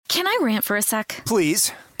Can I rant for a sec?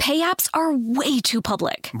 Please. Pay apps are way too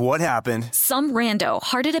public. What happened? Some rando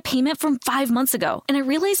hearted a payment from 5 months ago, and I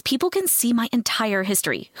realized people can see my entire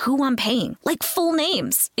history, who I'm paying, like full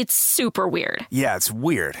names. It's super weird. Yeah, it's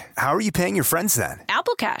weird. How are you paying your friends then?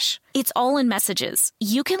 Apple Cash. It's all in messages.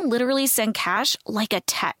 You can literally send cash like a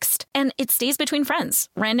text, and it stays between friends.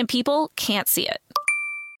 Random people can't see it.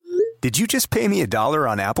 Did you just pay me $1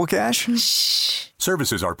 on Apple Cash? Shh.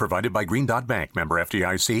 Services are provided by Green Dot Bank. Member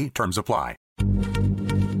FDIC. Terms apply.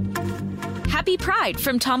 Happy Pride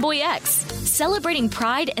from Tomboy X, celebrating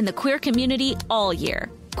pride and the queer community all year.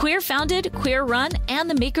 Queer founded, queer run, and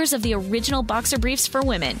the makers of the original boxer briefs for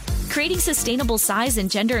women, creating sustainable size and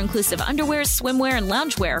gender inclusive underwear, swimwear, and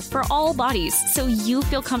loungewear for all bodies so you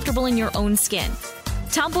feel comfortable in your own skin.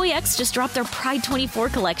 Tomboy X just dropped their Pride 24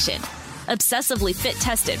 collection. Obsessively fit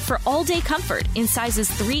tested for all day comfort in sizes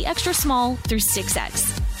 3 extra small through 6X.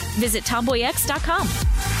 Visit tomboyx.com.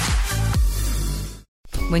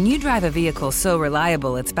 When you drive a vehicle so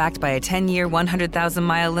reliable it's backed by a 10-year,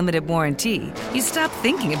 100,000-mile limited warranty, you stop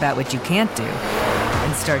thinking about what you can't do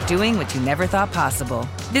and start doing what you never thought possible.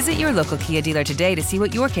 Visit your local Kia dealer today to see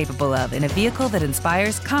what you're capable of in a vehicle that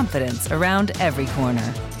inspires confidence around every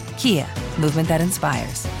corner. Kia, movement that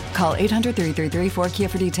inspires. Call 800-333-4KIA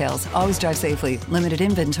for details. Always drive safely. Limited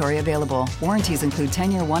inventory available. Warranties include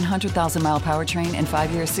 10-year 100,000-mile powertrain and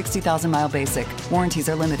 5-year 60,000-mile basic. Warranties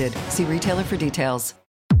are limited. See retailer for details.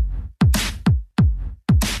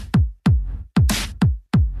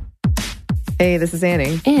 Hey, this is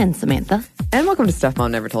Annie. And Samantha. And welcome to Stuff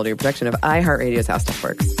Mom Never Told You, a production of iHeartRadio's How Stuff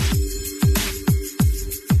Works.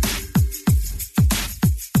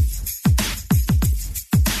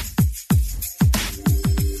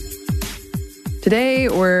 Today,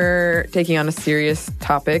 we're taking on a serious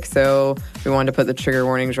topic, so we wanted to put the trigger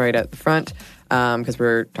warnings right at the front because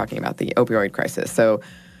we're talking about the opioid crisis. So,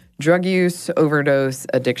 drug use, overdose,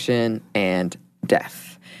 addiction, and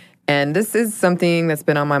death. And this is something that's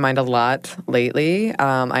been on my mind a lot lately.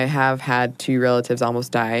 I have had 2 relatives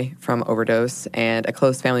almost die from overdose, and a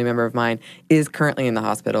close family member of mine is currently in the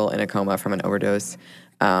hospital in a coma from an overdose.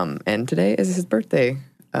 And today is his birthday.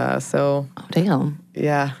 Oh, damn.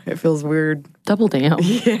 Yeah, it feels weird. Double damn.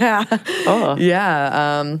 Yeah. Oh.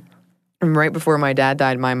 Yeah. Right before my dad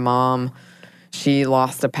died, my mom, she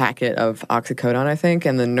lost a packet of oxycodone, I think,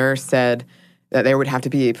 and the nurse said that there would have to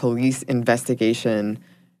be a police investigation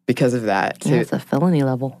because of that. Yeah, it's a felony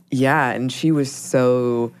level. Yeah, and she was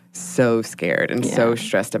so scared and so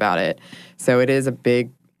stressed about it. So it is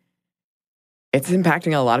it's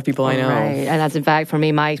impacting a lot of people I know. Right, and that's in fact, for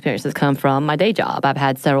me, my experiences come from my day job. I've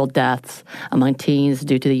had several deaths among teens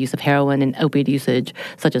due to the use of heroin and opiate usage,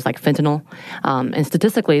 such as like fentanyl. And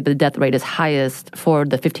statistically, the death rate is highest for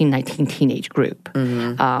the 15-19 teenage group.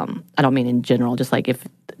 Mm-hmm. I don't mean in general, just like if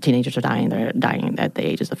teenagers are dying, they're dying at the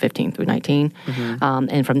ages of 15 through 19. Mm-hmm.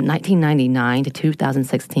 And from 1999 to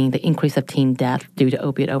 2016, the increase of teen death due to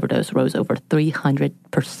opiate overdose rose over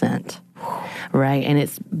 300%. Right, and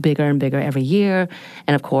it's bigger and bigger every year.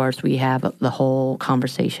 And of course, we have the whole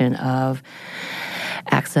conversation of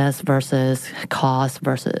access versus cost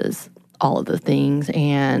versus all of the things.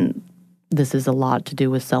 And this is a lot to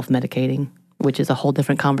do with self-medicating, which is a whole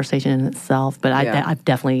different conversation in itself. But I've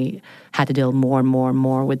definitely had to deal more and more and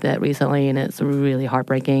more with that recently, and it's really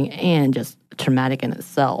heartbreaking and just traumatic in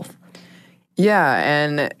itself. Yeah,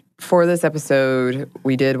 and for this episode,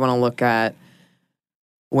 we did want to look at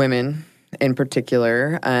women in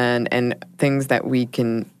particular, and things that we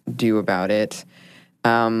can do about it.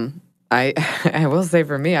 I will say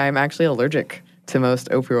for me, I'm actually allergic to most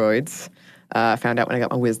opioids. I found out when I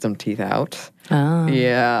got my wisdom teeth out. Oh.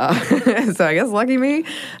 Yeah. So I guess lucky me.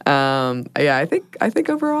 I think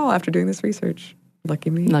overall, after doing this research,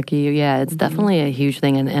 lucky me. Lucky you, yeah. It's definitely a huge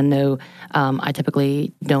thing. And no, I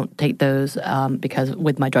typically don't take those because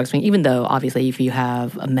with my drug screen, even though obviously if you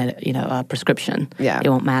have a prescription, it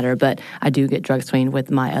won't matter. But I do get drug screened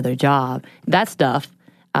with my other job. That stuff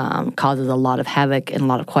causes a lot of havoc and a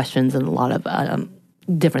lot of questions and a lot of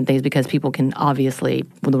different things because people can obviously,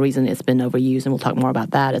 the reason it's been overused, and we'll talk more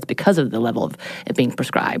about that, is because of the level of it being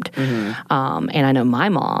prescribed. Mm-hmm. And I know my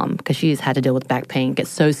mom, because she's had to deal with back pain, gets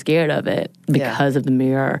so scared of it because of the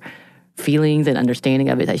mere feelings and understanding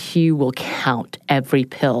of it that she will count every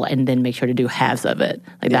pill and then make sure to do halves of it.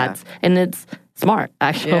 And it's smart,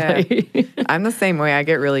 actually. Yeah. I'm the same way. I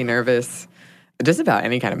get really nervous just about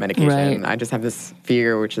any kind of medication. Right. I just have this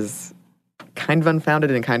fear, which is kind of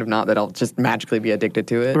unfounded and kind of not, that I'll just magically be addicted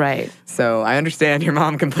to it. Right. So I understand your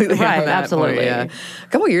mom completely. Right, on that absolutely. point, yeah. A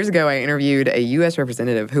couple years ago, I interviewed a U.S.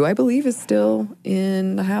 representative who I believe is still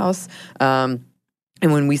in the House.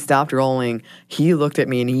 And when we stopped rolling, he looked at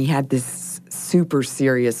me and he had this super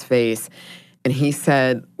serious face. And he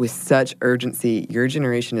said, with such urgency, your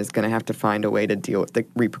generation is going to have to find a way to deal with the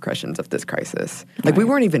repercussions of this crisis. Like, we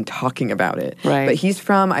weren't even talking about it. Right. But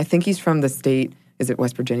I think he's from the state, is it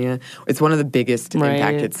West Virginia? It's one of the biggest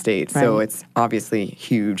impacted states. So it's obviously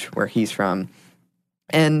huge where he's from.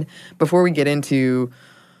 And before we get into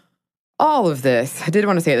all of this, I did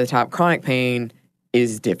want to say at the top, chronic pain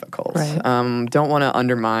is difficult. Right. Don't want to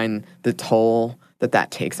undermine the toll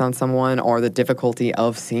that takes on someone or the difficulty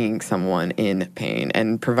of seeing someone in pain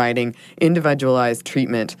and providing individualized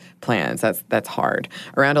treatment plans. That's hard.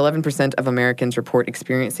 Around 11% of Americans report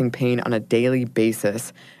experiencing pain on a daily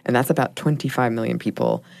basis, and that's about 25 million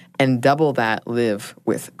people. And double that live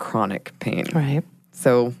with chronic pain. Right.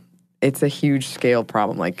 So it's a huge scale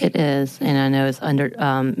problem. Like, it is, and I know it's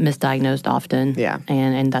misdiagnosed often. Yeah.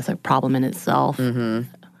 And that's a problem in itself. Mm-hmm.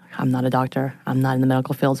 I'm not a doctor. I'm not in the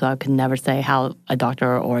medical field, so I could never say how a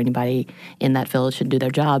doctor or anybody in that field should do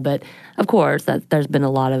their job. But of course, there's been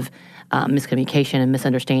a lot of miscommunication and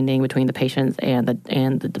misunderstanding between the patients and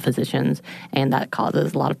the physicians, and that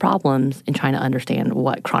causes a lot of problems in trying to understand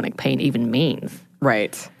what chronic pain even means.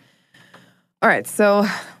 Right. All right, so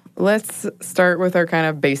let's start with our kind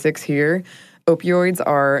of basics here. Opioids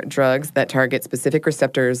are drugs that target specific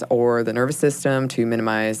receptors or the nervous system to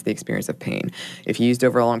minimize the experience of pain. If used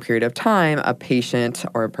over a long period of time, a patient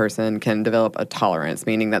or a person can develop a tolerance,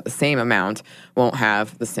 meaning that the same amount won't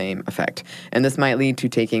have the same effect. And this might lead to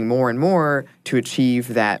taking more and more to achieve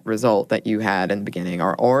that result that you had in the beginning,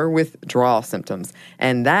 or withdrawal symptoms.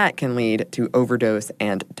 And that can lead to overdose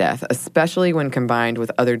and death, especially when combined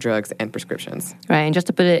with other drugs and prescriptions. Right, and just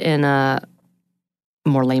to put it in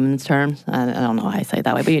more layman's terms, I don't know why I say it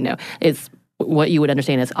that way, but it's what you would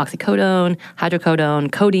understand as oxycodone,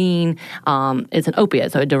 hydrocodone, codeine. It's an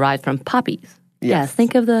opiate, so it derives from poppies. Yes,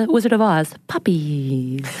 think of the Wizard of Oz,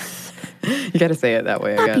 puppies. You got to say it that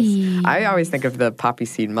way, I guess. I always think of the poppy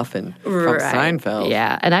seed muffin from Seinfeld.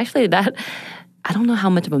 Yeah, and actually that, I don't know how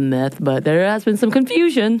much of a myth, but there has been some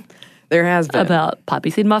confusion. There has been. About poppy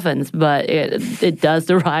seed muffins, but it does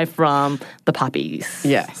derive from the poppies.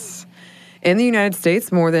 Yes. In the United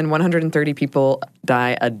States, more than 130 people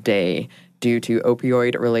die a day due to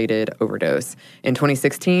opioid-related overdose. In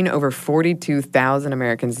 2016, over 42,000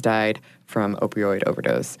 Americans died from opioid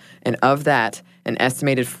overdose. And of that, an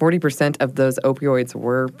estimated 40% of those opioids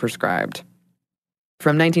were prescribed.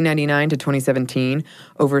 From 1999 to 2017,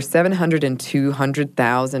 over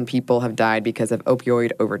 702,000 people have died because of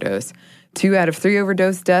opioid overdose. 2 out of 3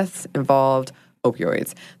 overdose deaths involved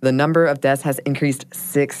opioids. The number of deaths has increased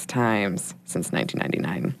 6 times since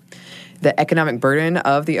 1999. The economic burden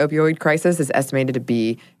of the opioid crisis is estimated to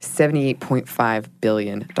be $78.5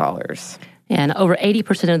 billion. And over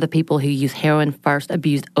 80% of the people who use heroin first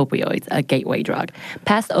abused opioids, a gateway drug.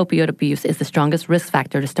 Past opioid abuse is the strongest risk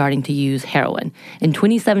factor to starting to use heroin. In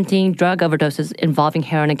 2017, drug overdoses involving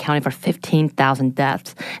heroin accounted for 15,000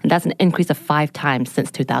 deaths, and that's an increase of 5 times since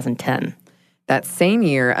 2010. That same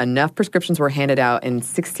year, enough prescriptions were handed out in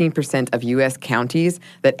 16% of U.S. counties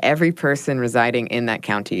that every person residing in that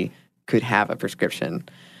county could have a prescription.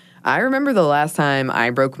 I remember the last time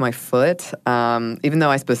I broke my foot, even though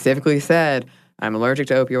I specifically said, I'm allergic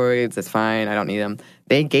to opioids, it's fine, I don't need them.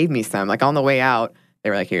 They gave me some. Like, on the way out, they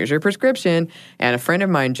were like, here's your prescription. And a friend of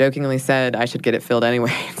mine jokingly said I should get it filled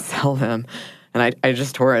anyway and sell them. And I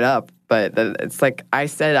just tore it up. But it's like I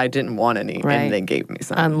said I didn't want any, and they gave me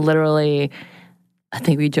some. I'm literally... I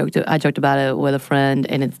think I joked about it with a friend,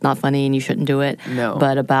 and it's not funny, and you shouldn't do it. No.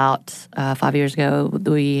 But about 5 years ago,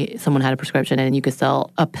 someone had a prescription, and you could sell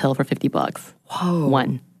a pill for $50. Whoa.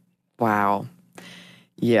 One. Wow.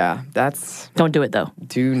 Yeah, that's... Don't do it, though.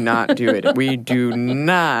 Do not do it. We do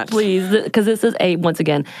not. Please, because this is once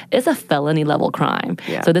again, it's a felony level crime.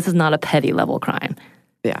 Yeah. So this is not a petty level crime.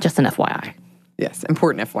 Yeah. Just an FYI. Yes,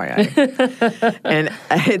 important FYI. And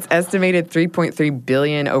it's estimated 3.3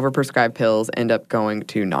 billion overprescribed pills end up going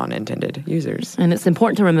to non-intended users. And it's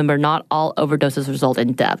important to remember not all overdoses result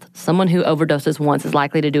in death. Someone who overdoses once is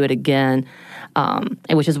likely to do it again, and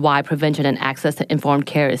which is why prevention and access to informed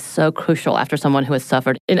care is so crucial after someone who has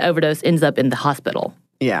suffered an overdose ends up in the hospital.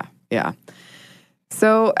 Yeah.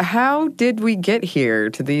 So how did we get here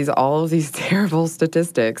to all of these terrible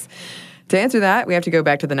statistics? To answer that, we have to go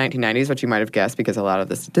back to the 1990s, which you might have guessed because a lot of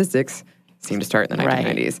the statistics seem to start in the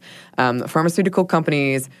 1990s. Pharmaceutical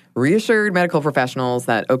companies reassured medical professionals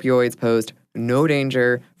that opioids posed no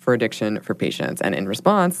danger for addiction for patients. And in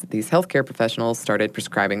response, these healthcare professionals started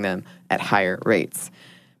prescribing them at higher rates.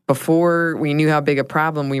 Before we knew how big a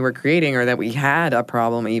problem we were creating, or that we had a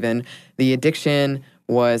problem even, the addiction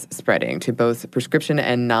was spreading to both prescription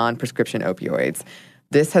and non-prescription opioids.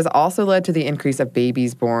 This has also led to the increase of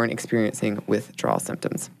babies born experiencing withdrawal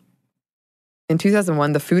symptoms. In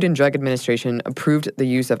 2001, the Food and Drug Administration approved the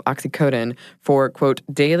use of oxycodone for, quote,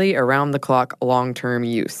 daily around-the-clock long-term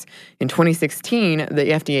use. In 2016,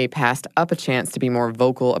 the FDA passed up a chance to be more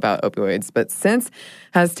vocal about opioids, but since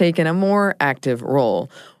has taken a more active role.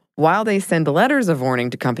 While they send letters of warning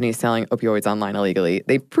to companies selling opioids online illegally,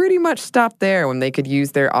 they pretty much stopped there when they could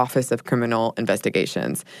use their Office of Criminal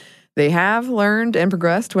Investigations. They have learned and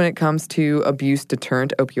progressed when it comes to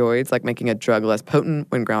abuse-deterrent opioids, like making a drug less potent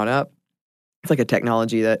when ground up. It's like a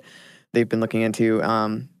technology that they've been looking into,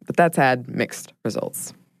 but that's had mixed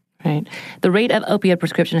results. Right. The rate of opioid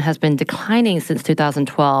prescription has been declining since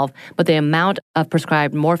 2012, but the amount of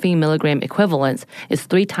prescribed morphine milligram equivalents is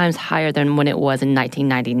 3 times higher than when it was in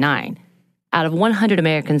 1999. Out of 100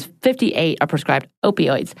 Americans, 58 are prescribed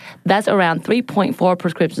opioids. That's around 3.4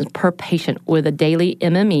 prescriptions per patient with a daily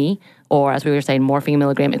MME, or as we were saying, morphine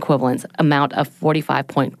milligram equivalents, amount of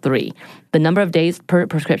 45.3. The number of days per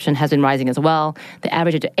prescription has been rising as well. The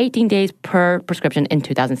average is 18 days per prescription in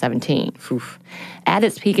 2017. Oof. At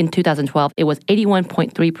its peak in 2012, it was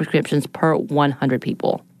 81.3 prescriptions per 100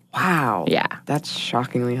 people. Wow. Yeah. That's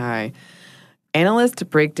shockingly high. Analysts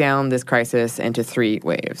break down this crisis into 3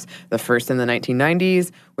 waves. The first in the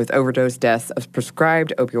 1990s, with overdose deaths of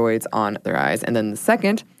prescribed opioids on the rise. And then the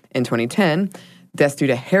second, in 2010, deaths due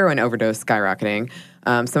to heroin overdose skyrocketing.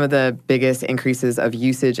 Some of the biggest increases of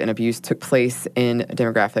usage and abuse took place in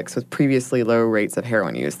demographics with previously low rates of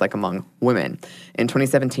heroin use, like among women. In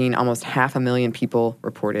 2017, almost 500,000 people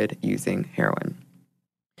reported using heroin.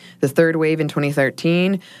 The third wave in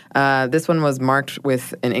 2013, this one was marked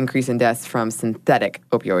with an increase in deaths from synthetic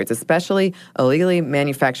opioids, especially illegally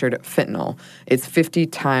manufactured fentanyl. It's 50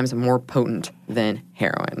 times more potent than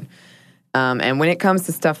heroin. And when it comes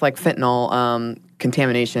to stuff like fentanyl,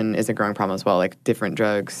 contamination is a growing problem as well, like different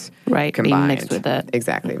drugs Right, combined. being mixed with it.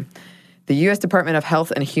 Exactly. The U.S. Department of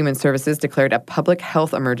Health and Human Services declared a public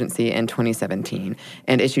health emergency in 2017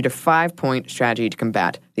 and issued a 5-point strategy to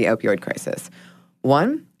combat the opioid crisis.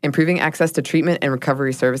 1, improving access to treatment and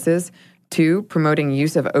recovery services. 2, promoting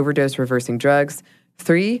use of overdose-reversing drugs.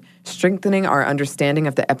 3, strengthening our understanding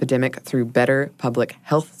of the epidemic through better public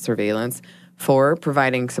health surveillance. 4,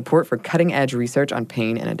 providing support for cutting-edge research on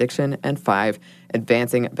pain and addiction. And 5,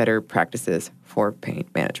 advancing better practices for pain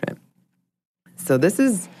management. So this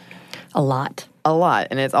is A lot.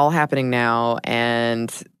 and it's all happening now,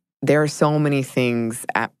 and there are so many things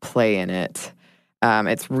at play in it.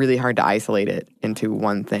 It's really hard to isolate it into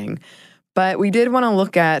one thing. But we did want to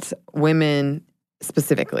look at women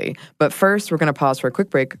specifically. But first, we're going to pause for a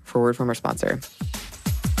quick break for a word from our sponsor.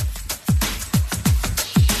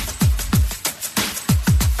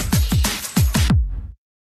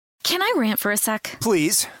 Can I rant for a sec?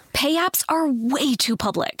 Please. Pay apps are way too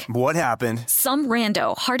public. What happened? Some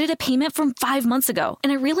rando hearted a payment from 5 months ago,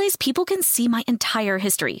 and I realized people can see my entire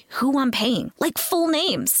history, who I'm paying, like full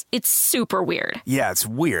names. It's super weird. Yeah, it's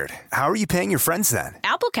weird. How are you paying your friends then?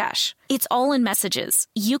 Apple Cash. It's all in messages.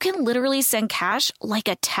 You can literally send cash like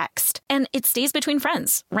a text, and it stays between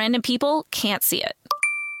friends. Random people can't see it.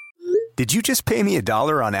 Did you just pay me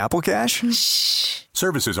 $1 on Apple Cash? Shh.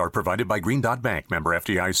 Services are provided by Green Dot Bank, member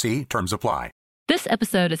FDIC. Terms apply. This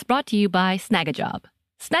episode is brought to you by Snagajob.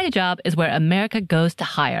 Snagajob is where America goes to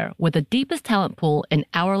hire, with the deepest talent pool in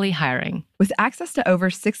hourly hiring. With access to over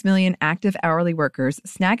 6 million active hourly workers,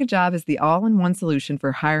 Snagajob is the all-in-one solution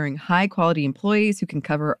for hiring high-quality employees who can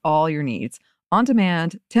cover all your needs. On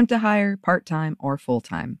demand, temp to hire, part-time, or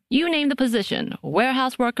full-time. You name the position: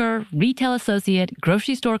 warehouse worker, retail associate,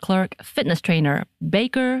 grocery store clerk, fitness trainer,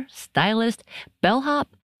 baker, stylist,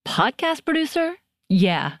 bellhop, podcast producer.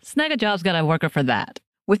 Yeah, Snagajob's got a worker for that.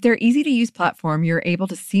 With their easy-to-use platform, you're able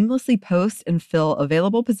to seamlessly post and fill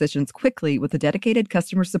available positions quickly with a dedicated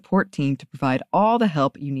customer support team to provide all the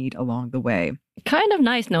help you need along the way. Kind of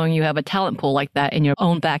nice knowing you have a talent pool like that in your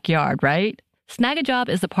own backyard, right? Snagajob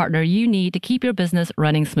is the partner you need to keep your business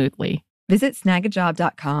running smoothly. Visit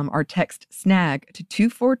snagajob.com or text SNAG to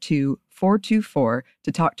 242-424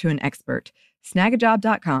 to talk to an expert.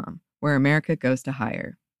 Snagajob.com, where America goes to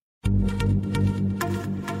hire.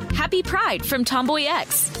 Happy Pride from Tomboy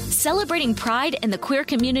X, celebrating pride and the queer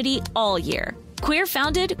community all year. Queer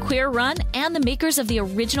founded, queer run, and the makers of the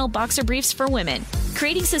original boxer briefs for women,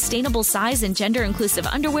 creating sustainable size and gender inclusive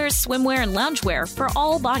underwear, swimwear, and loungewear for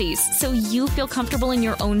all bodies so you feel comfortable in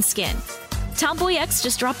your own skin. Tomboy X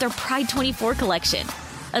just dropped their Pride 24 collection,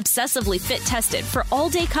 obsessively fit tested for all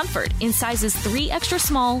day comfort in sizes 3 extra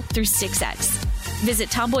small through 6X. Visit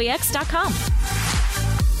tomboyx.com.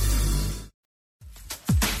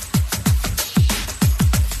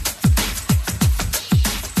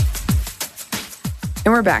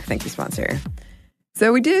 And we're back. Thank you, sponsor.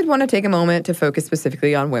 So we did want to take a moment to focus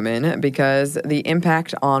specifically on women because the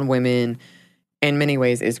impact on women in many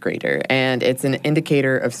ways is greater. And it's an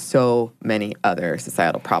indicator of so many other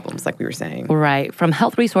societal problems, like we were saying. Right. From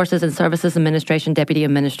Health Resources and Services Administration Deputy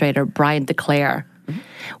Administrator Brian DeClaire,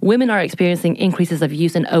 women are experiencing increases of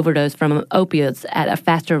use and overdose from opioids at a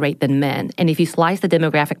faster rate than men. And if you slice the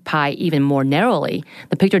demographic pie even more narrowly,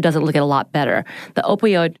 the picture doesn't look a lot better. The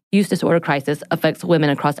opioid use disorder crisis affects women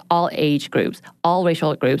across all age groups, all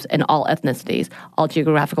racial groups, and all ethnicities, all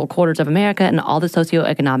geographical quarters of America, and all the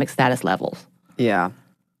socioeconomic status levels. Yeah.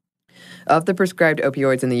 Of the prescribed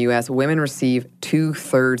opioids in the U.S., women receive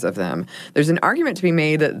 2/3 of them. There's an argument to be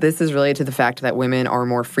made that this is related to the fact that women are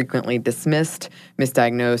more frequently dismissed,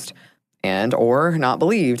 misdiagnosed, and or not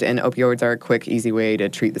believed, and opioids are a quick, easy way to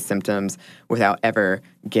treat the symptoms without ever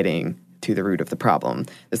getting to the root of the problem.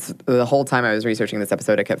 The whole time I was researching this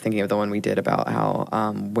episode, I kept thinking of the one we did about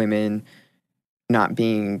how women not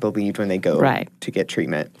being believed when they go to get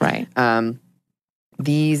treatment. Right.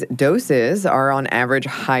 These doses are on average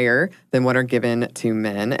higher than what are given to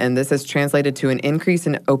men, and this has translated to an increase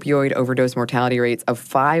in opioid overdose mortality rates of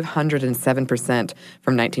 507%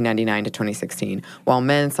 from 1999 to 2016, while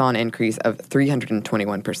men saw an increase of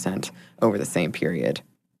 321% over the same period.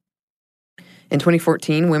 In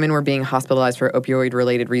 2014, women were being hospitalized for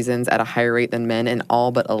opioid-related reasons at a higher rate than men in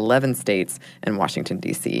all but 11 states and Washington,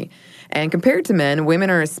 D.C. And compared to men, women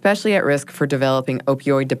are especially at risk for developing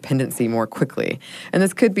opioid dependency more quickly. And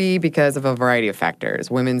this could be because of a variety of factors.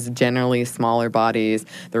 Women's generally smaller bodies,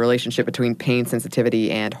 the relationship between pain sensitivity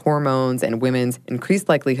and hormones, and women's increased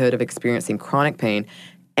likelihood of experiencing chronic pain,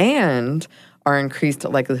 and our increased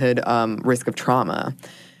likelihood risk of trauma.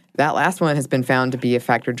 That last one has been found to be a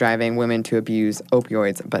factor driving women to abuse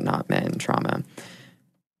opioids, but not men trauma.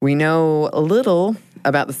 We know a little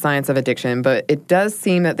about the science of addiction, but it does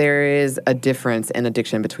seem that there is a difference in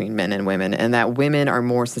addiction between men and women, and that women are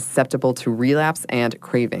more susceptible to relapse and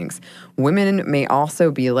cravings. Women may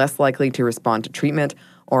also be less likely to respond to treatment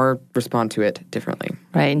or respond to it differently.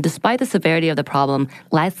 Right. And despite the severity of the problem,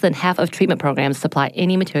 less than half of treatment programs supply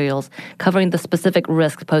any materials covering the specific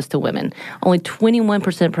risks posed to women. Only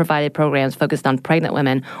 21% provided programs focused on pregnant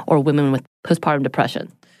women or women with postpartum depression.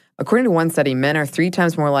 According to one study, men are 3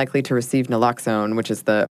 times more likely to receive naloxone, which is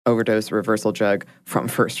the overdose reversal drug, from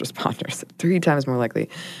first responders. 3 times more likely.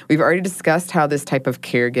 We've already discussed how this type of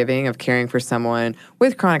caregiving, of caring for someone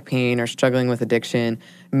with chronic pain or struggling with addiction,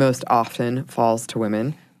 most often falls to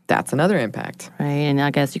women. That's another impact. Right, and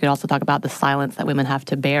I guess you could also talk about the silence that women have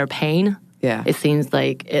to bear pain. Yeah. It seems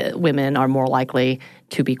like women are more likely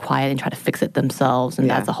to be quiet and try to fix it themselves, and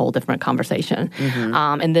that's a whole different conversation.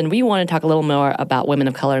 Mm-hmm. And then we want to talk a little more about women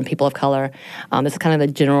of color and people of color. This is kind of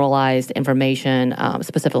the generalized information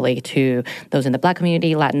specifically to those in the Black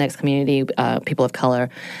community, Latinx community, people of color.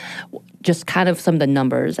 Just kind of some of the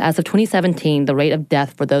numbers. As of 2017, the rate of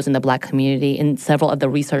death for those in the Black community in several of the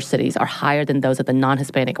research cities are higher than those of the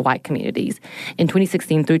non-Hispanic white communities. In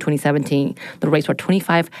 2016 through 2017, the rates were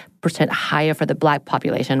 25% higher for the Black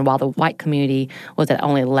population, while the white community was at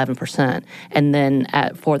only 11%. And then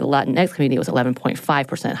for the Latinx community, it was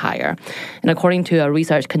 11.5% higher. And according to a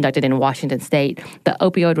research conducted in Washington State, the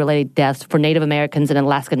opioid-related deaths for Native Americans and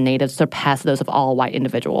Alaska Natives surpass those of all white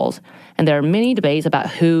individuals. And there are many debates about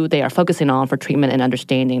who they are focusing on for treatment and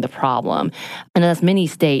understanding the problem. And as many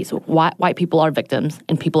states, white people are victims,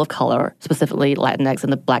 and people of color, specifically Latinx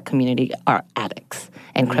and the Black community, are addicts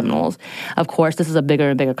and criminals. Of course, this is a bigger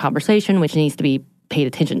and bigger conversation, which needs to be paid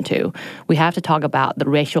attention to. We have to talk about the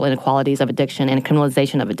racial inequalities of addiction and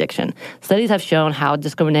criminalization of addiction. Studies have shown how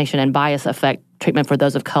discrimination and bias affect treatment for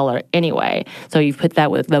those of color anyway. So you put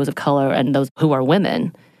that with those of color and those who are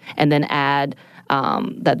women, and then add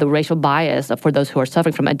that the racial bias for those who are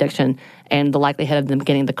suffering from addiction and the likelihood of them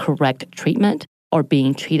getting the correct treatment or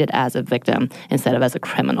being treated as a victim instead of as a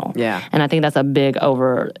criminal. Yeah. And I think that's a big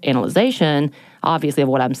overanalyzation, obviously, of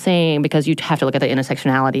what I'm saying, because you have to look at the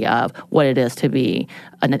intersectionality of what it is to be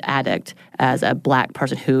an addict as a Black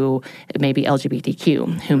person who may be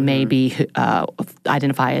LGBTQ, who may be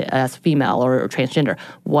identify as female or transgender,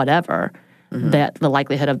 whatever. That the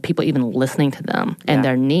likelihood of people even listening to them and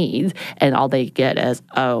their needs, and all they get is,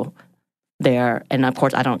 oh, they're, and of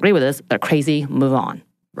course I don't agree with this, they're crazy, move on.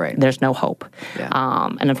 Right. There's no hope. Yeah.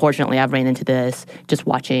 And unfortunately, I've ran into this just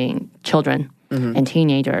watching children and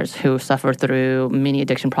teenagers who suffer through many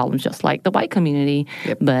addiction problems just like the white community,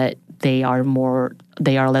 but they are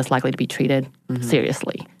less likely to be treated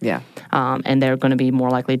seriously. Yeah. And they're going to be more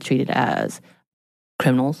likely treated as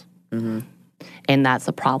criminals. And that's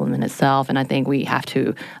a problem in itself. And I think we have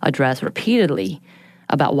to address repeatedly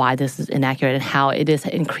about why this is inaccurate and how it has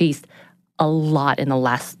increased a lot in the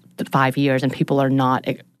last 5 years, and people are not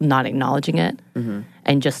acknowledging it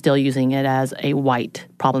and just still using it as a white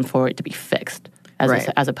problem for it to be fixed,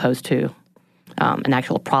 as opposed to an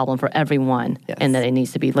actual problem for everyone, and that it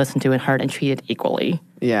needs to be listened to and heard and treated equally.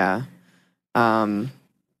 Yeah.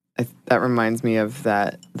 That reminds me of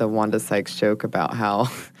the Wanda Sykes joke about how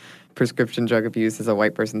prescription drug abuse is a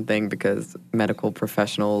white person thing because medical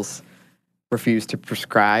professionals refuse to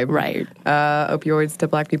prescribe opioids to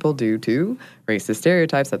black people due to racist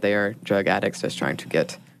stereotypes that they are drug addicts just trying to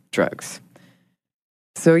get drugs.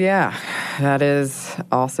 So yeah, that is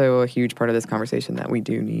also a huge part of this conversation that we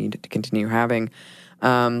do need to continue having.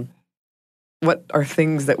 What are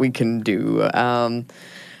things that we can do?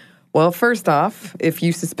 Well, first off, if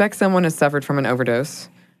you suspect someone has suffered from an overdose,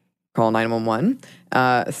 call 911.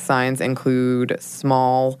 Signs include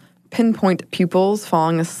small pinpoint pupils,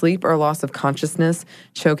 falling asleep or loss of consciousness,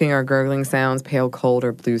 choking or gurgling sounds, pale, cold,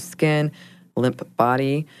 or blue skin, limp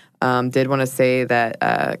body. Did want to say that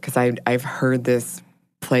because I've heard this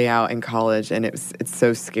play out in college, and it's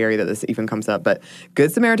so scary that this even comes up. But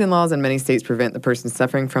Good Samaritan laws in many states prevent the person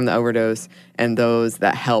suffering from the overdose and those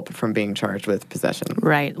that help from being charged with possession.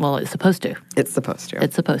 Right. Well, it's supposed to. It's supposed to.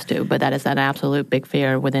 It's supposed to. But that is an absolute big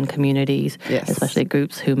fear within communities, especially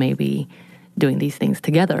groups who may be doing these things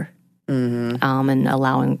together. And not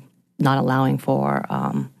allowing for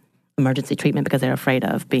emergency treatment because they're afraid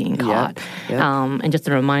of being caught. And just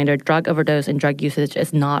a reminder, drug overdose and drug usage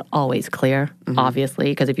is not always clear,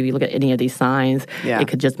 obviously, because if you look at any of these signs, it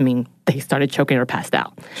could just mean they started choking or passed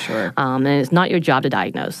out. Sure. And it's not your job to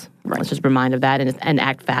diagnose. Let's just remind of that and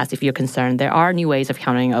act fast if you're concerned. There are new ways of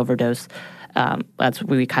countering overdose. That's what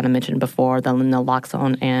we kind of mentioned before, the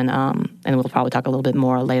naloxone, and we'll probably talk a little bit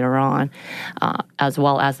more later on, as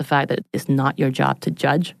well as the fact that it's not your job to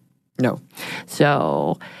judge. No.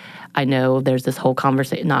 So I know there's this whole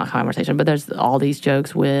but there's all these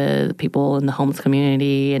jokes with people in the homeless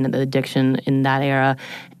community and the addiction in that era.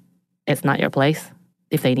 It's not your place.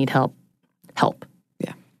 If they need help, help.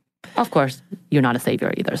 Yeah. Of course, you're not a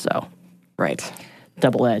savior either, so. Right.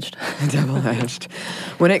 Double-edged. Double-edged.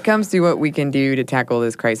 When it comes to what we can do to tackle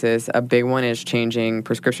this crisis, a big one is changing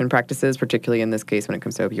prescription practices, particularly in this case when it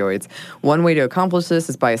comes to opioids. One way to accomplish this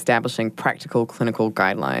is by establishing practical clinical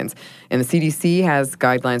guidelines. And the CDC has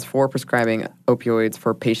guidelines for prescribing opioids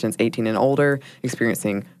for patients 18 and older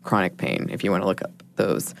experiencing chronic pain, if you want to look up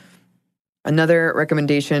those. Another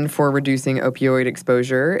recommendation for reducing opioid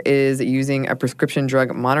exposure is using a prescription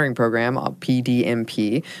drug monitoring program,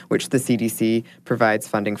 PDMP, which the CDC provides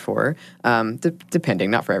funding for, depending,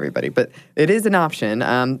 not for everybody, but it is an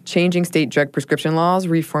option. Changing state drug prescription laws,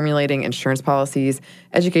 reformulating insurance policies,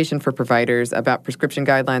 education for providers about prescription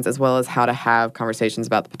guidelines, as well as how to have conversations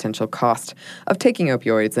about the potential cost of taking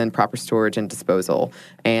opioids and proper storage and disposal,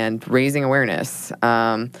 and raising awareness.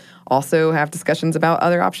 Also have discussions about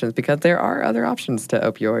other options because there are other options to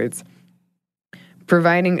opioids.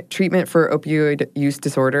 Providing treatment for opioid use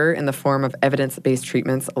disorder in the form of evidence-based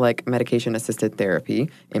treatments like medication-assisted therapy,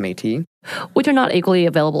 MAT. Which are not equally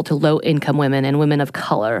available to low-income women and women of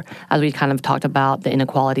color, as we kind of talked about the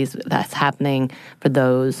inequalities that's happening for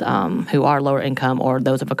those who are lower income or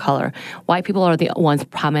those of a color. White people are the ones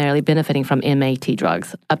primarily benefiting from MAT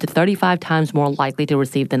drugs, up to 35 times more likely to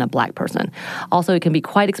receive than a black person. Also, it can be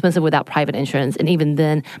quite expensive without private insurance, and even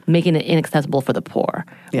then, making it inaccessible for the poor,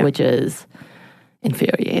 which is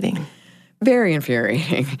infuriating. Very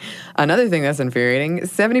infuriating. Another thing that's infuriating,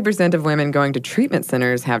 70% of women going to treatment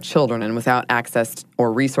centers have children, and without access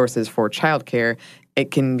or resources for childcare,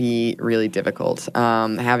 it can be really difficult.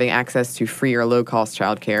 Having access to free or low-cost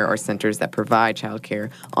childcare or centers that provide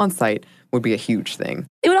childcare on site would be a huge thing.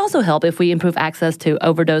 It would also help if we improve access to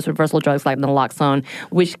overdose reversal drugs like naloxone,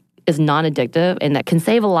 which is non-addictive and that can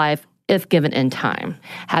save a life if given in time.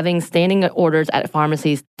 Having standing orders at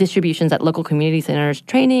pharmacies, distributions at local community centers,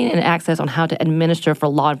 training and access on how to administer for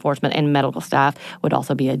law enforcement and medical staff would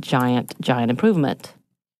also be a giant, giant improvement.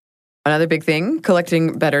 Another big thing,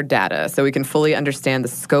 collecting better data so we can fully understand the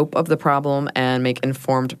scope of the problem and make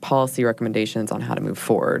informed policy recommendations on how to move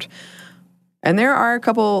forward. And there are a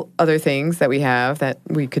couple other things that we have that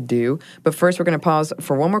we could do. But first, we're going to pause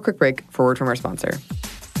for one more quick break for a word from our sponsor.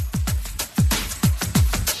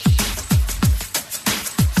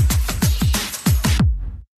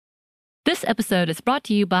 This episode is brought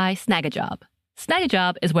to you by Snagajob.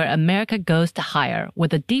 Snagajob is where America goes to hire,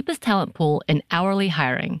 with the deepest talent pool in hourly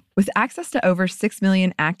hiring. With access to over 6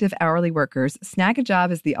 million active hourly workers,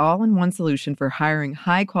 Snagajob is the all-in-one solution for hiring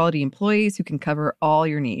high-quality employees who can cover all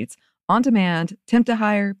your needs. On demand, temp to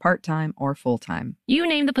hire, part-time, or full-time. You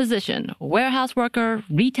name the position: warehouse worker,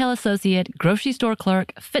 retail associate, grocery store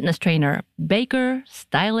clerk, fitness trainer, baker,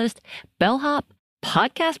 stylist, bellhop,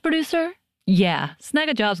 podcast producer. Yeah,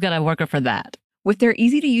 Snagajob's got a worker for that. With their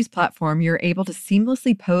easy-to-use platform, you're able to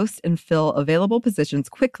seamlessly post and fill available positions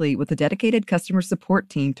quickly with a dedicated customer support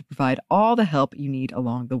team to provide all the help you need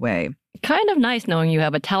along the way. Kind of nice knowing you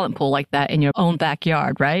have a talent pool like that in your own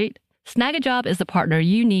backyard, right? Snagajob is the partner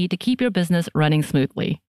you need to keep your business running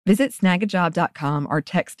smoothly. Visit snagajob.com or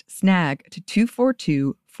text SNAG to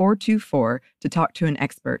 242-424 to talk to an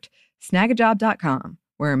expert. Snagajob.com,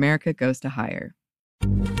 where America goes to hire.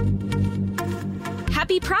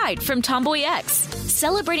 Happy Pride from Tomboy X,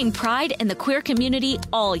 celebrating pride in the queer community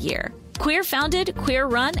all year. Queer founded, queer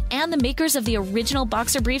run, and the makers of the original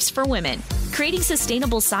boxer briefs for women, creating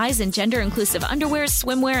sustainable size and gender inclusive underwear,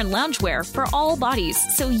 swimwear, and loungewear for all bodies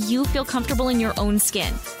so you feel comfortable in your own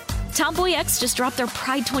skin. Tomboy X just dropped their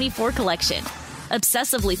Pride 24 collection,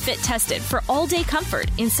 obsessively fit tested for all day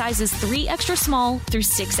comfort in sizes 3 extra small through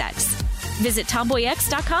 6X. Visit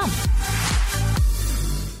tomboyx.com.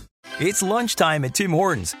 It's lunchtime at Tim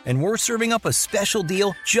Hortons, and we're serving up a special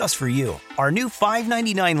deal just for you. Our new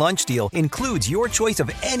 $5.99 lunch deal includes your choice of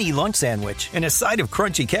any lunch sandwich and a side of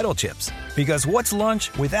crunchy kettle chips. Because what's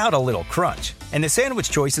lunch without a little crunch? And the sandwich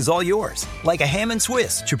choice is all yours, like a ham and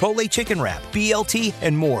Swiss, Chipotle chicken wrap, BLT,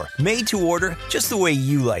 and more, made to order just the way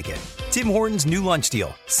you like it. Tim Hortons' new lunch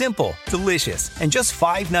deal. Simple, delicious, and just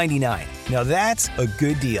 $5.99. Now that's a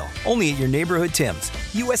good deal. Only at your neighborhood Tim's.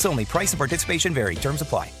 U.S. only. Price and participation vary. Terms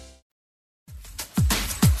apply.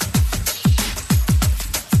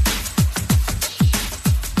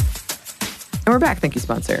 And we're back. Thank you,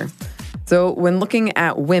 sponsor. So when looking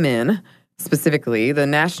at women specifically, the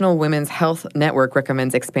National Women's Health Network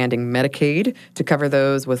recommends expanding Medicaid to cover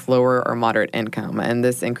those with lower or moderate income. And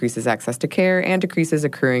this increases access to care and decreases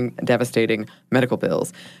occurring devastating medical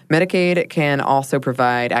bills. Medicaid can also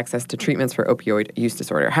provide access to treatments for opioid use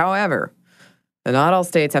disorder. However, not all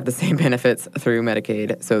states have the same benefits through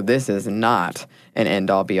Medicaid, so this is not an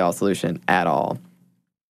end-all, be-all solution at all.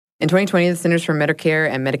 In 2020, the Centers for Medicare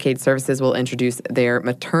and Medicaid Services will introduce their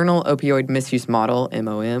maternal opioid misuse model,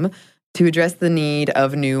 MOM, to address the need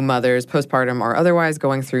of new mothers, postpartum or otherwise,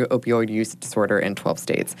 going through opioid use disorder in 12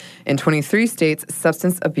 states. In 23 states,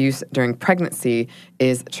 substance abuse during pregnancy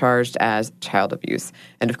is charged as child abuse.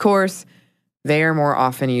 And of course, they are more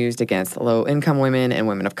often used against low-income women and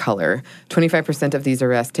women of color. 25% of these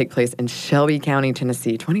arrests take place in Shelby County,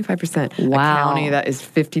 Tennessee. 25%. Wow. A county that is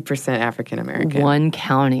 50% African-American. One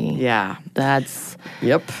county. Yeah. That's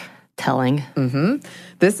Yep. telling. Mm-hmm.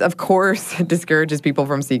 This, of course, discourages people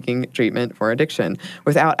from seeking treatment for addiction.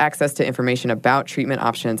 Without access to information about treatment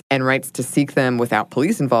options and rights to seek them without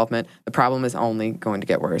police involvement, the problem is only going to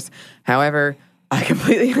get worse. However, I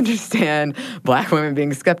completely understand Black women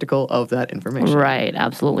being skeptical of that information. Right,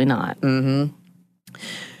 absolutely not. Mm-hmm.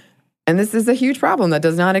 And this is a huge problem that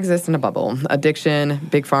does not exist in a bubble. Addiction,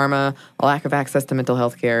 big pharma, a lack of access to mental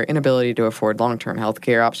health care, inability to afford long-term health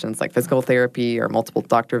care options like physical therapy or multiple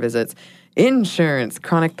doctor visits, insurance,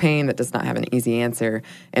 chronic pain that does not have an easy answer,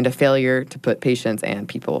 and a failure to put patients and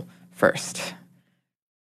people first.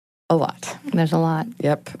 A lot. There's a lot.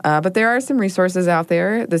 Yep. But there are some resources out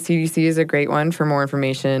there. The CDC is a great one for more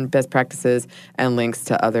information, best practices, and links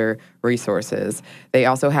to other resources. They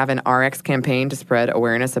also have an RX campaign to spread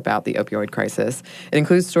awareness about the opioid crisis. It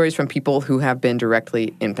includes stories from people who have been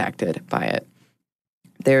directly impacted by it.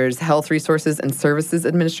 There's Health Resources and Services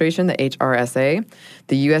Administration, the HRSA,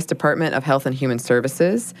 the U.S. Department of Health and Human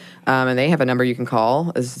Services, and they have a number you can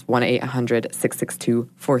call. This is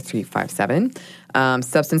 1-800-662-4357.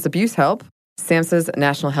 Substance Abuse Help. SAMHSA's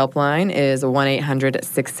national helpline is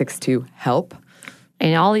 1-800-662-HELP.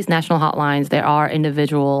 In all these national hotlines, there are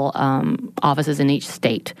individual offices in each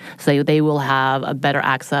state. So they will have a better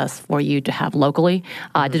access for you to have locally.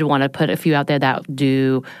 I did want to put a few out there that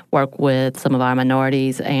do work with some of our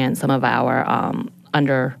minorities and some of our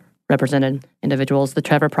underrepresented individuals. The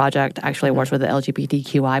Trevor Project actually works with the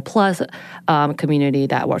LGBTQI plus community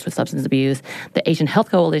that works with substance abuse. The Asian Health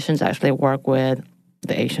Coalitions actually work with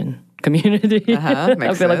the Asian community.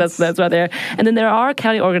 I feel like that's right there. And then there are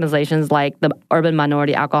county organizations like the Urban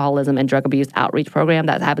Minority Alcoholism and Drug Abuse Outreach Program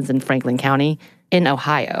that happens in Franklin County in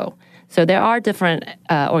Ohio. So there are different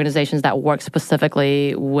organizations that work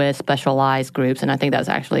specifically with specialized groups, and I think that's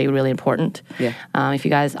actually really important. Yeah. If you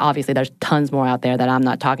guys, obviously there's tons more out there that I'm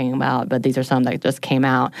not talking about, but these are some that just came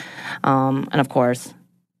out. And of course,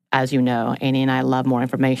 as you know, Annie and I love more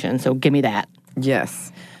information, so give me that.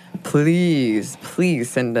 Yes. Please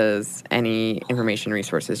send us any information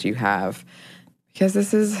resources you have, because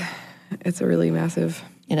this is It's a really massive.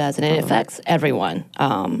 It does, and it affects everyone.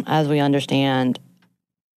 As we understand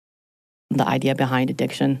the idea behind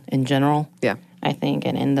addiction in general. Yeah. I think,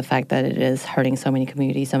 and the fact that it is hurting so many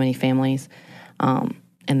communities, so many families, and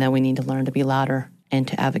that we need to learn to be louder and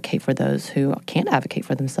to advocate for those who can't advocate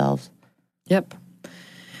for themselves. Yep.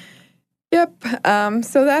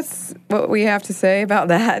 So that's what we have to say about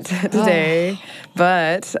that today.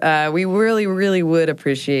 But we really, really would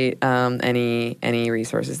appreciate any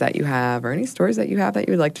resources that you have or any stories that you have that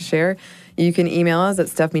you would like to share. You can email us at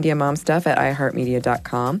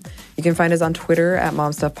stuffmediamomstuff@iheartmedia.com. You can find us on Twitter at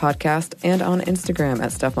momstuffpodcast and on Instagram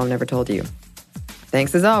at stuffmomnevertoldyou.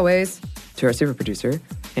 Thanks as always to our super producer,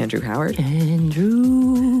 Andrew Howard.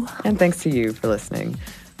 Andrew. And thanks to you for listening.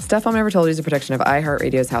 Stuff Mom Never Told You is a production of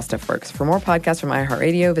iHeartRadio's How Stuff Works. For more podcasts from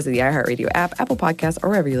iHeartRadio, visit the iHeartRadio app, Apple Podcasts, or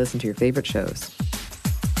wherever you listen to your favorite shows.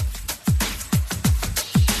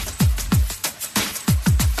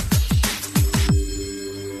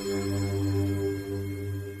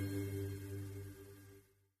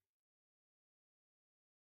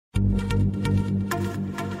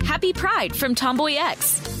 Happy Pride from Tomboy X,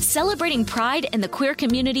 celebrating pride and the queer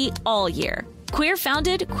community all year. Queer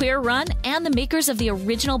founded, queer run, and the makers of the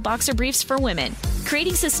original boxer briefs for women,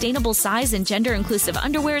 creating sustainable size and gender inclusive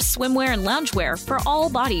underwear, swimwear, and loungewear for all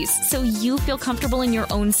bodies so you feel comfortable in your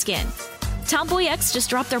own skin. Tomboy X just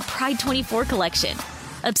dropped their Pride 24 collection,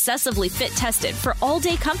 obsessively fit tested for all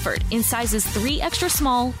day comfort in sizes 3 extra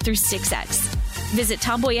small through 6X. Visit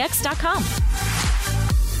tomboyx.com.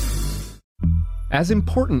 As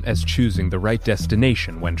important as choosing the right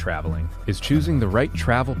destination when traveling is choosing the right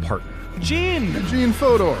travel partner. Gene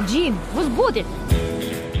Fodor. Gene, was good.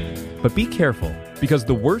 But be careful, because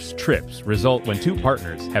the worst trips result when two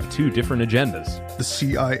partners have two different agendas. The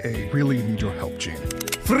CIA really need your help, Gene.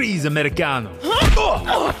 Freeze, Americano.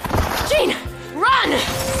 Gene, run!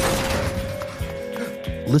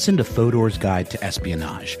 Listen to Fodor's Guide to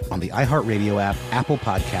Espionage on the iHeartRadio app, Apple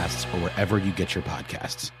Podcasts, or wherever you get your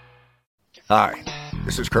podcasts. Hi,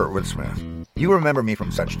 this is Kurtwood Smith. You remember me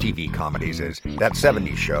from such TV comedies as That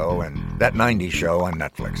 70s Show and That 90s Show on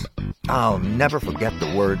Netflix. I'll never forget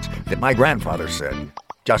the words that my grandfather said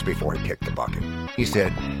just before he kicked the bucket. He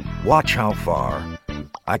said, "Watch how far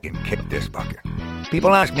I can kick this bucket."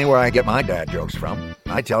 People ask me where I get my dad jokes from.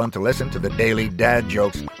 I tell them to listen to the Daily Dad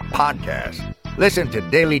Jokes podcast. Listen to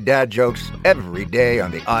Daily Dad Jokes every day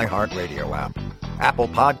on the iHeartRadio app, Apple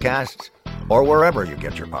Podcasts, or wherever you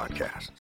get your podcasts.